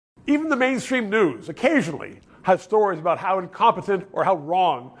Even the mainstream news occasionally has stories about how incompetent or how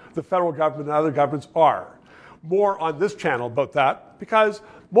wrong the federal government and other governments are. More on this channel about that, because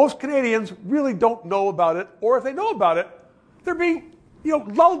most Canadians really don't know about it, or if they know about it, they're being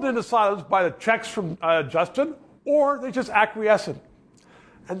lulled into silence by the checks from Justin, or they just acquiesce in.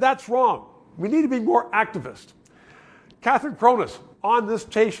 And that's wrong. We need to be more activist. Catherine Cronus, on this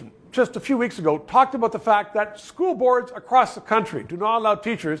station just a few weeks ago, talked about the fact that school boards across the country do not allow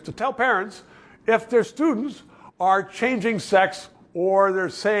teachers to tell parents if their students are changing sex or they're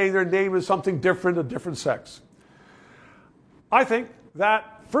saying their name is something different, a different sex. I think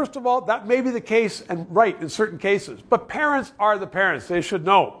that, first of all, that may be the case and right in certain cases, but parents are the parents. They should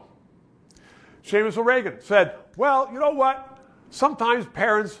know. Seamus O'Regan said, well, you know what? Sometimes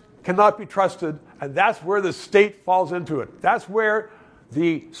parents cannot be trusted, and that's where the state falls into it. That's where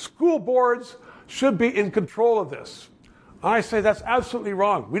the school boards should be in control of this. And I say that's absolutely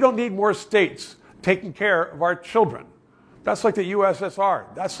wrong. We don't need more states taking care of our children. That's like the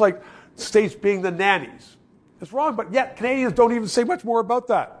USSR. That's like states being the nannies. It's wrong, but yet Canadians don't even say much more about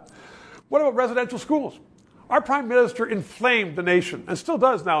that. What about residential schools? Our Prime Minister inflamed the nation, and still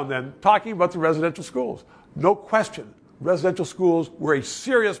does now and then, talking about the residential schools. No question, residential schools were a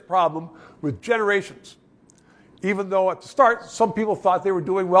serious problem with generations. Even though at the start, some people thought they were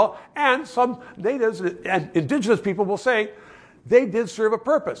doing well, and some natives and Indigenous people will say they did serve a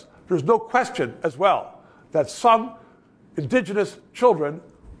purpose. There's no question as well that some Indigenous children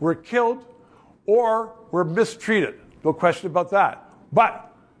were killed or were mistreated. No question about that.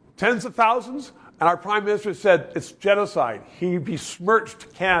 But tens of thousands, and our Prime Minister said it's genocide. He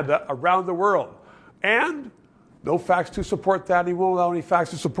besmirched Canada around the world. And no facts to support that. He won't allow any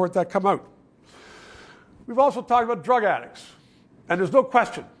facts to support that come out. We've also talked about drug addicts. And there's no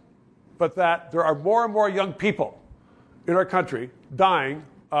question but that there are more and more young people in our country dying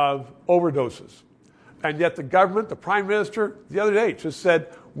of overdoses. And yet the government, the Prime Minister, the other day just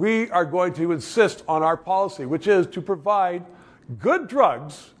said, we are going to insist on our policy, which is to provide good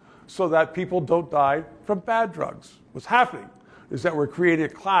drugs so that people don't die from bad drugs. What's happening is that we're creating a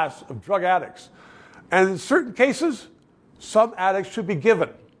class of drug addicts. And in certain cases, some addicts should be given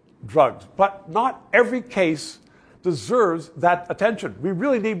drugs, but not every case deserves that attention. We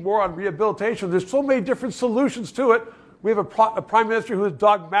really need more on rehabilitation. There's so many different solutions to it. We have a Prime Minister who is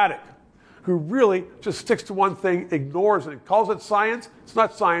dogmatic, who really just sticks to one thing, ignores it, calls it science. It's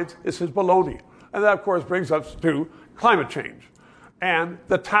not science, it's his baloney. And that, of course, brings us to climate change and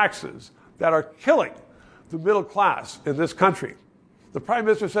the taxes that are killing the middle class in this country. The Prime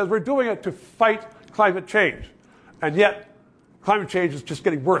Minister says we're doing it to fight climate change. And yet, climate change is just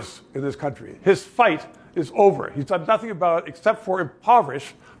getting worse in this country. His fight is over. He's done nothing about it except for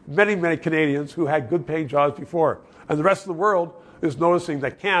impoverish many, many Canadians who had good paying jobs before. And the rest of the world is noticing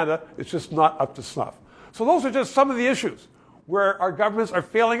that Canada is just not up to snuff. So those are just some of the issues where our governments are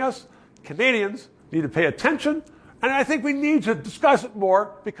failing us. Canadians need to pay attention, and I think we need to discuss it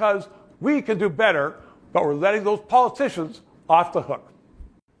more because we can do better, but we're letting those politicians off the hook.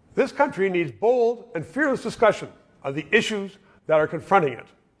 This country needs bold and fearless discussion of the issues that are confronting it.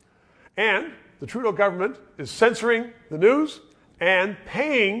 And the Trudeau government is censoring the news and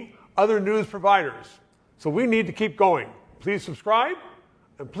paying other news providers. So we need to keep going. Please subscribe,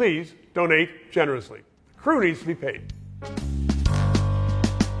 and please donate generously. The crew needs to be paid.